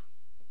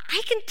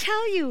 I can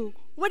tell you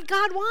what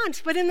God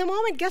wants, but in the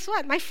moment, guess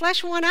what? My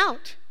flesh won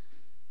out.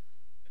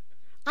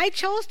 I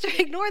chose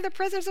to ignore the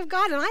presence of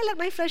God, and I let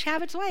my flesh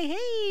have its way.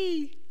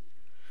 Hey,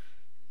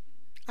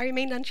 I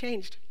remained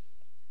unchanged.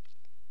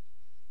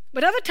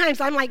 But other times,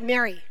 I'm like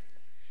Mary.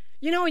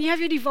 You know, when you have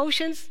your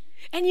devotions,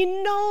 and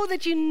you know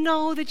that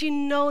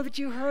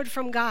you heard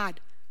from God.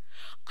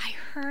 I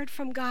heard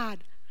from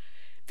God.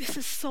 This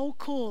is so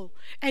cool.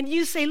 And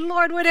you say,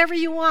 Lord, whatever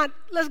you want,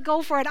 let's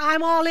go for it.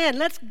 I'm all in.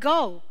 Let's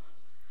go.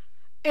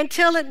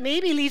 Until it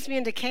maybe leads me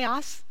into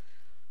chaos,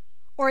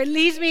 or it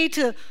leads me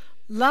to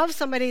love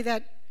somebody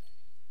that,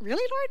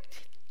 really, Lord?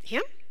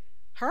 Him?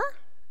 Her?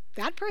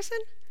 That person?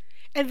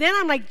 And then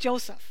I'm like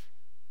Joseph.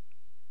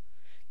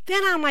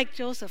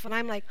 And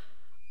I'm like,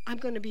 I'm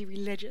going to be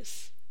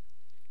religious.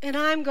 And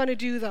I'm going to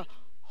do the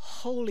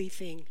holy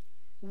thing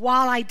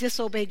while I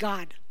disobey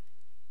God.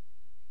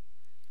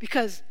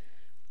 Because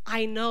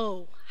I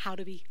know how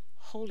to be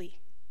holy.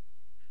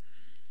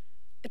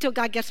 Until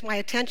God gets my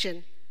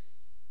attention.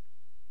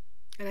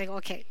 And I go,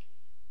 okay.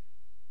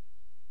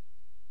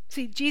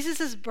 See,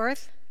 Jesus'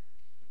 birth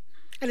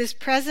and his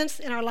presence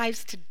in our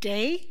lives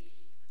today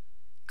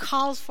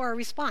calls for a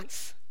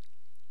response.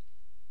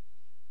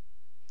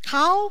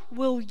 How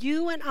will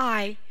you and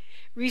I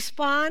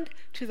respond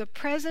to the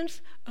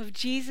presence of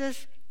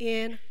Jesus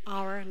in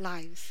our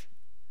lives?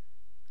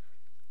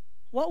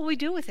 What will we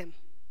do with him?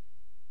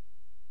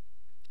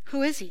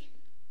 Who is he?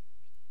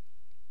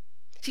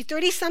 See,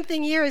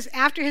 30-something years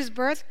after his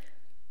birth,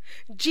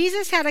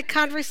 Jesus had a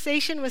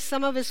conversation with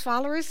some of his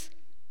followers,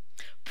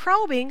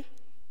 probing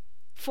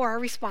for a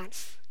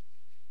response.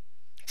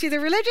 See, the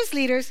religious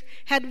leaders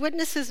had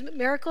witnessed his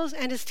miracles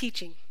and his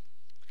teaching.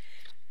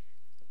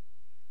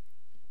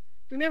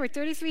 Remember,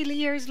 33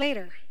 years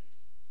later,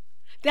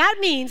 That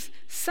means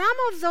some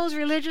of those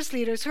religious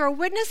leaders who are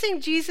witnessing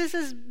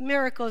Jesus'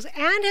 miracles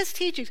and his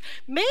teachings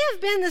may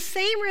have been the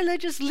same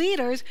religious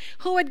leaders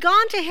who had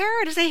gone to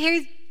Herod to say,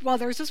 hey, well,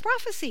 there's this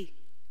prophecy.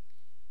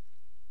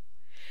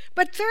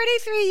 But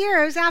 33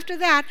 years after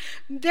that,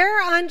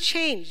 they're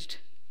unchanged.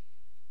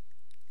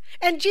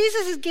 And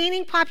Jesus is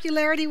gaining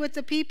popularity with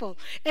the people,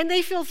 and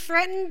they feel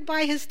threatened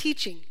by his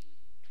teaching.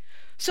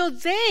 So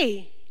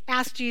they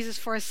ask Jesus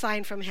for a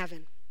sign from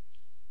heaven.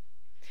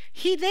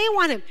 They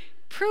want him,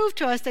 prove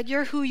to us that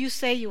you're who you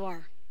say you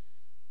are.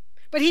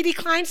 But he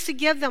declines to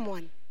give them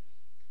one.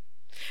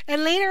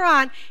 And later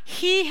on,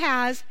 he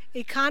has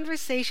a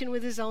conversation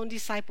with his own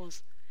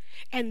disciples.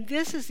 And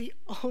this is the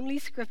only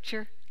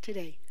scripture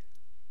today.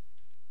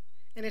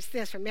 And it's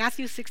this, from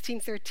Matthew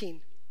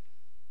 16:13.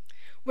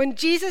 When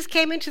Jesus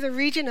came into the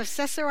region of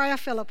Caesarea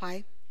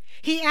Philippi,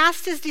 he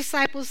asked his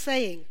disciples,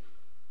 saying,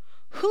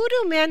 "Who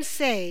do men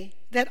say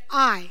that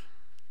I,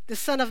 the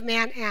Son of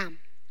Man, am?"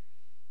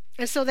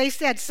 And so they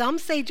said, some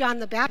say John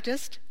the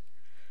Baptist,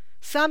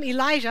 some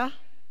Elijah,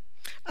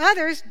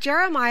 others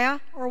Jeremiah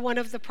or one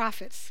of the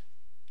prophets.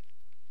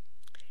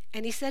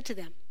 And he said to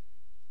them,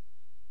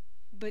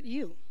 "But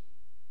you,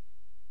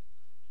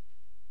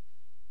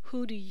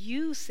 who do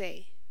you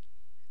say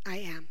I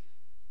am?"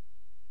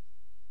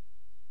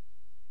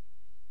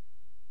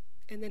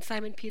 And then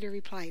Simon Peter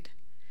replied,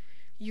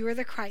 "You are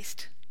the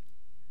Christ,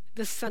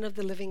 the Son of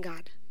the living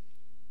God."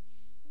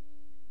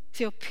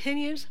 See,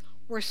 opinions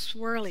were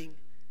swirling.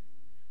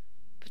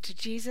 But to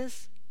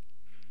Jesus,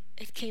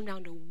 it came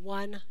down to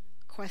one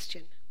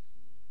question.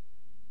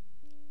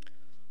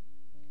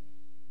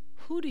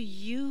 Who do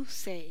you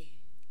say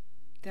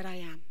that I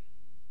am?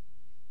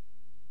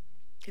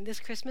 In this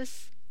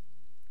Christmas,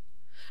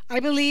 I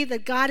believe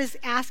that God is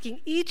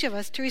asking each of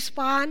us to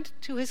respond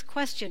to his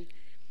question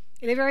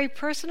in a very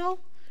personal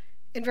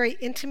and very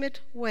intimate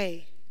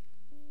way.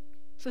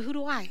 So who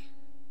do I?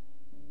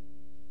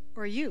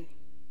 Or you?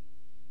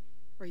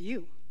 Or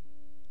you?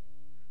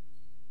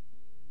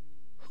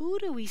 Who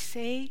do we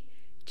say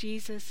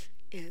Jesus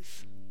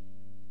is?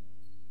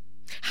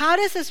 How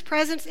does his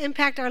presence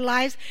impact our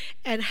lives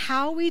and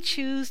how we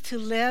choose to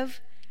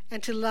live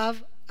and to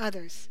love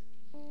others?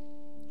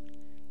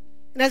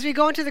 And as we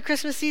go into the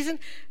Christmas season,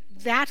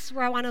 that's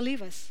where I want to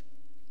leave us.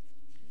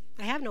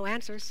 I have no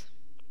answers.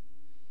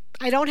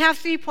 I don't have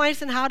 3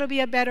 points on how to be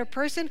a better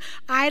person.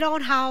 I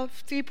don't have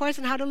 3 points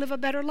on how to live a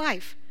better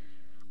life.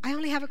 I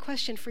only have a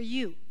question for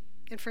you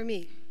and for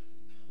me.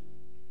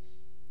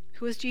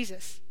 Who is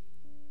Jesus?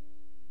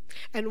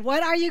 And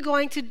what are you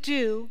going to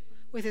do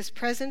with his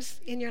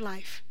presence in your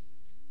life?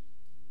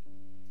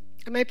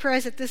 And my prayer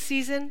is that this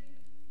season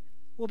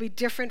will be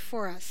different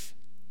for us.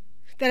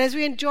 That as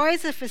we enjoy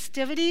the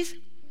festivities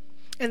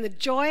and the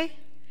joy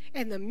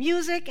and the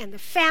music and the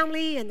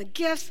family and the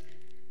gifts,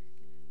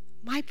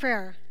 my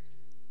prayer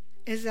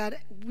is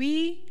that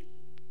we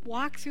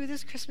walk through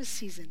this Christmas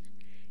season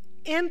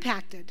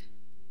impacted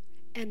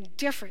and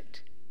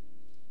different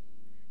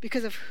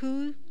because of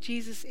who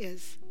Jesus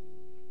is.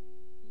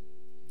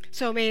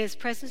 So may his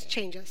presence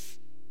change us.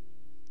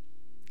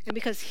 And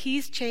because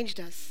he's changed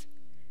us,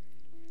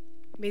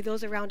 may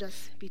those around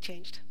us be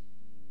changed.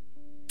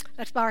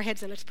 Let's bow our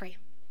heads and let's pray.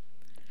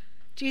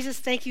 Jesus,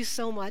 thank you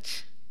so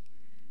much.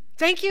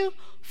 Thank you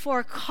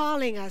for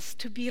calling us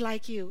to be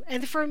like you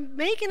and for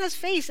making us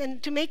face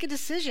and to make a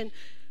decision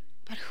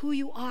about who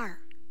you are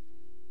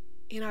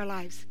in our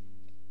lives.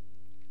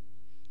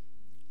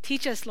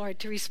 Teach us, Lord,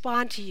 to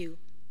respond to you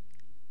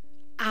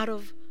out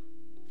of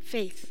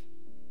faith,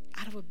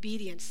 out of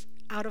obedience,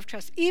 out of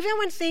trust. Even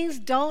when things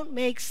don't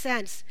make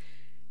sense,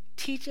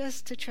 teach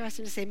us to trust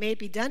and to say, may it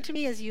be done to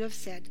me as you have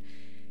said.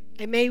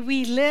 And may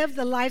we live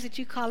the lives that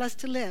you call us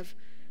to live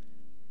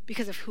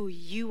because of who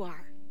you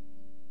are.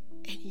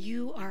 And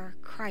you are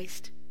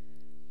Christ,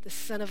 the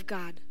Son of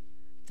God,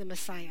 the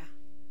Messiah.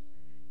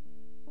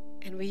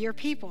 And we, your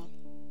people,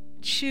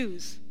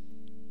 choose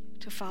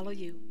to follow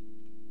you.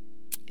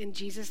 In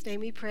Jesus'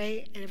 name we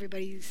pray, and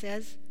everybody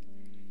says,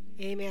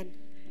 amen.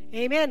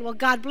 Amen. Well,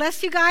 God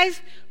bless you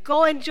guys.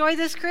 Go enjoy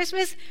this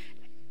Christmas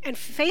and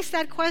face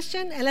that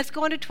question, and let's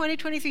go into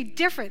 2023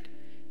 different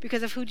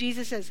because of who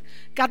Jesus is.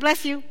 God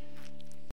bless you.